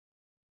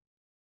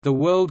The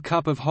World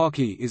Cup of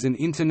Hockey is an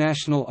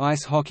international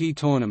ice hockey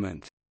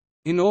tournament.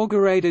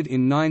 Inaugurated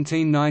in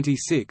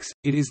 1996,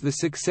 it is the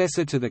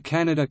successor to the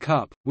Canada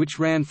Cup, which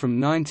ran from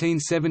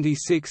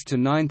 1976 to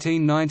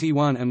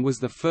 1991 and was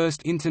the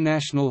first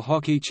international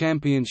hockey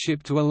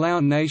championship to allow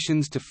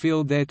nations to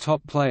field their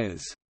top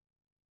players.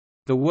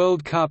 The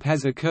World Cup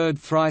has occurred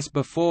thrice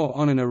before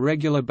on an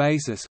irregular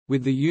basis,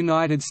 with the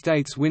United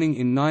States winning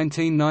in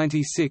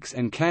 1996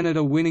 and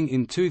Canada winning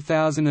in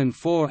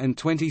 2004 and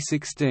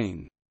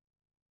 2016.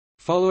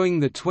 Following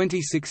the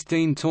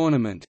 2016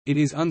 tournament, it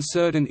is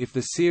uncertain if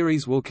the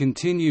series will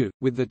continue,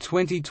 with the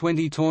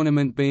 2020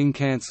 tournament being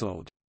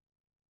cancelled.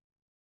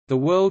 The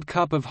World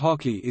Cup of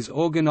Hockey is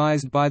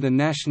organized by the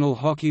National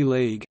Hockey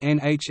League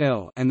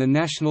 (NHL) and the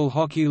National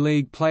Hockey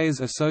League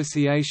Players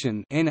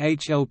Association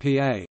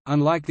 (NHLPA).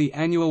 Unlike the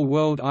annual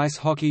World Ice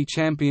Hockey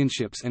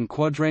Championships and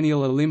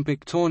Quadrennial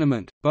Olympic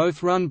Tournament,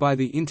 both run by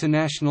the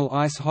International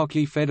Ice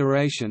Hockey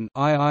Federation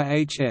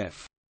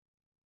 (IIHF).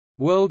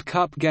 World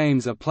Cup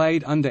games are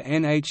played under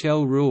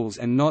NHL rules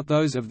and not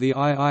those of the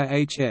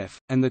IIHF,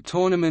 and the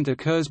tournament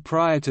occurs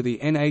prior to the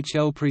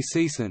NHL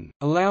preseason,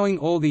 allowing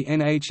all the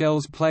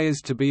NHL's players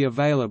to be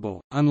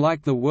available,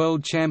 unlike the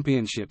World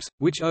Championships,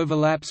 which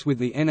overlaps with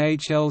the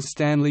NHL's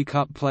Stanley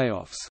Cup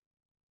playoffs.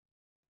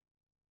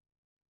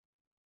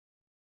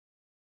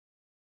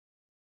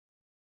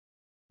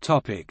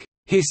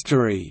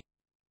 History.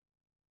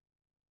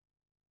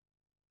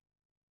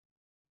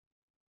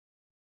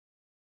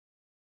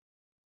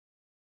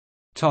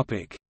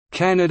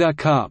 Canada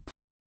Cup.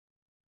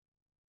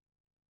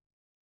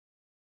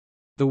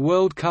 The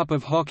World Cup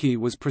of Hockey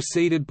was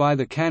preceded by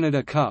the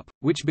Canada Cup,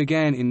 which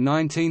began in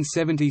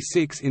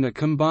 1976 in a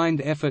combined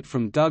effort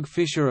from Doug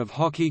Fisher of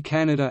Hockey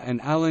Canada and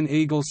Alan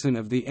Eagleson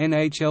of the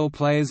NHL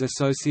Players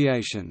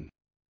Association.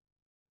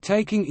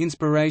 Taking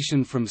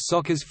inspiration from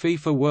soccer's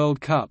FIFA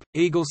World Cup,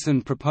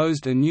 Eagleson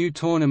proposed a new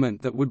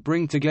tournament that would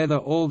bring together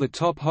all the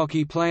top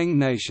hockey-playing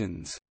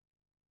nations.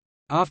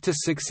 After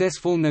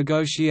successful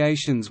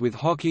negotiations with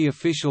hockey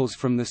officials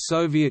from the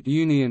Soviet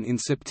Union in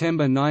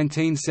September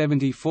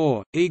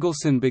 1974,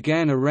 Eagleson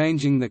began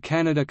arranging the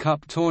Canada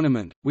Cup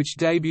tournament, which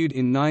debuted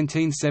in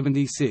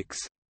 1976.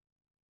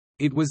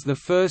 It was the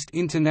first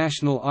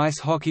international ice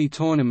hockey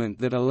tournament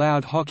that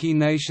allowed hockey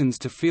nations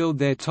to field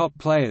their top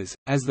players,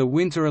 as the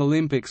Winter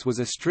Olympics was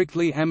a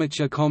strictly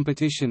amateur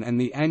competition and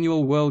the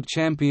annual World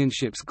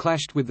Championships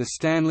clashed with the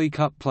Stanley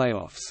Cup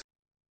playoffs.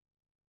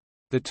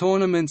 The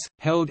tournaments,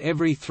 held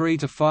every 3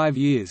 to 5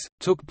 years,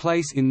 took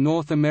place in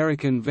North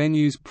American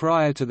venues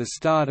prior to the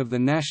start of the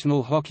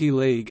National Hockey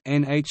League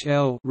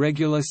 (NHL)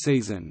 regular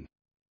season.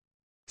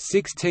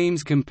 6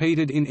 teams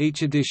competed in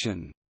each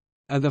edition.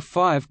 Of the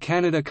 5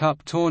 Canada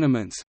Cup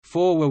tournaments,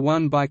 4 were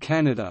won by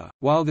Canada,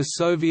 while the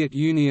Soviet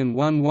Union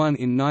won one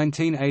in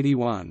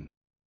 1981.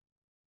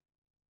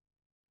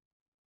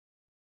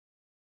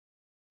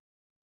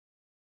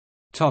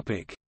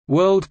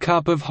 World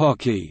Cup of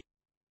Hockey.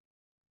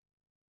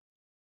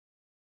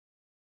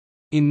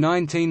 In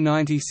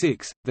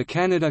 1996, the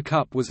Canada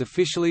Cup was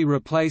officially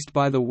replaced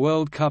by the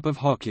World Cup of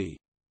Hockey.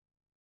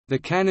 The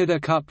Canada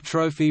Cup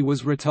trophy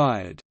was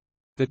retired.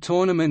 The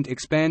tournament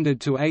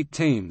expanded to 8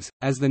 teams,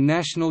 as the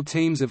national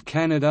teams of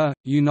Canada,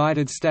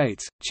 United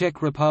States,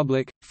 Czech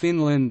Republic,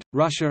 Finland,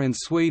 Russia and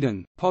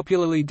Sweden,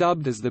 popularly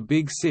dubbed as the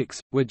Big Six,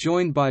 were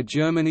joined by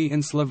Germany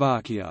and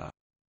Slovakia.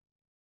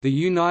 The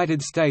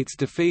United States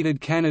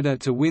defeated Canada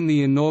to win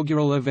the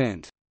inaugural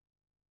event.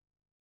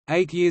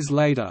 8 years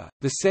later,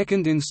 the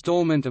second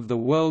installment of the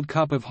World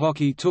Cup of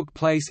Hockey took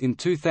place in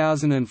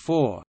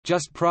 2004,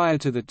 just prior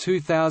to the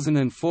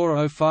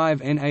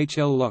 2004–05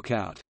 NHL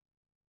lockout.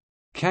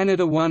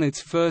 Canada won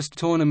its first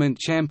tournament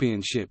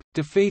championship,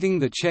 defeating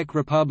the Czech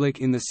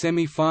Republic in the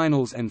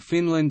semi-finals and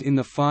Finland in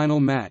the final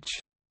match.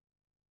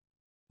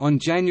 On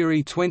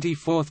January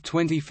 24,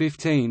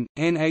 2015,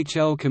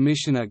 NHL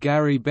Commissioner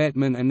Gary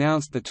Bettman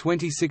announced the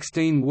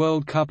 2016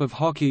 World Cup of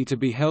Hockey to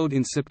be held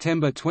in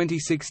September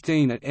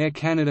 2016 at Air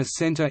Canada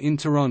Centre in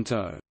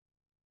Toronto.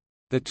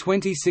 The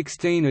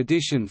 2016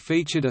 edition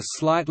featured a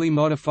slightly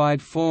modified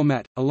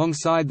format.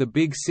 Alongside the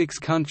Big Six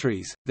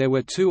countries, there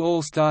were 2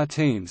 All-Star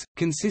teams,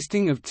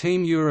 consisting of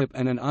Team Europe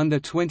and an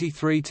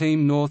Under-23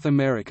 Team North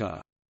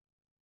America.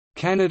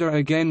 Canada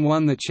again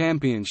won the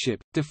championship,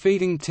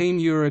 defeating Team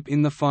Europe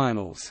in the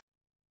finals.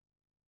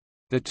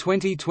 The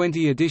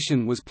 2020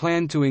 edition was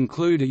planned to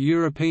include a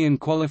European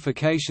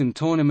qualification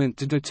tournament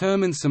to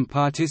determine some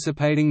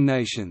participating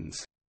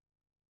nations.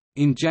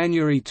 In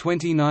January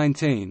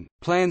 2019,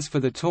 plans for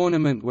the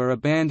tournament were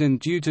abandoned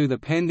due to the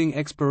pending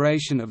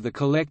expiration of the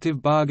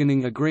collective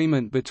bargaining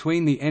agreement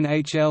between the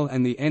NHL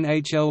and the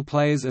NHL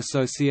Players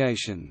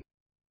Association.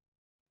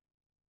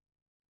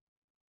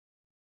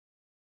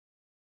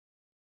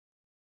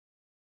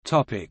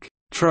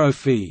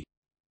 Trophy.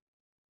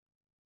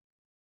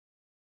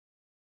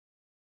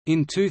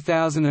 In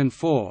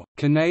 2004,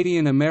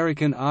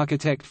 Canadian-American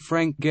architect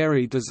Frank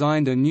Gehry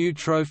designed a new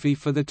trophy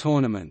for the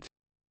tournament.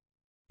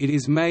 It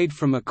is made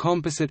from a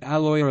composite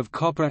alloy of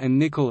copper and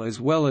nickel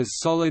as well as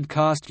solid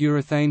cast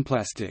urethane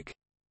plastic.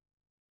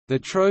 The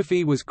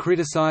trophy was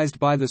criticized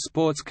by the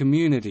sports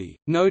community,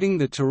 noting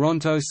the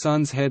Toronto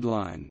Sun's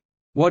headline,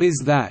 "What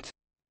is that?"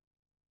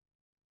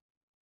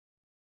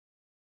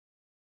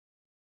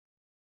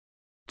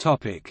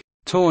 Topic: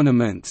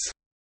 Tournaments.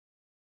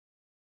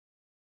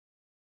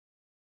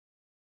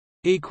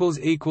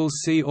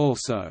 See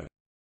also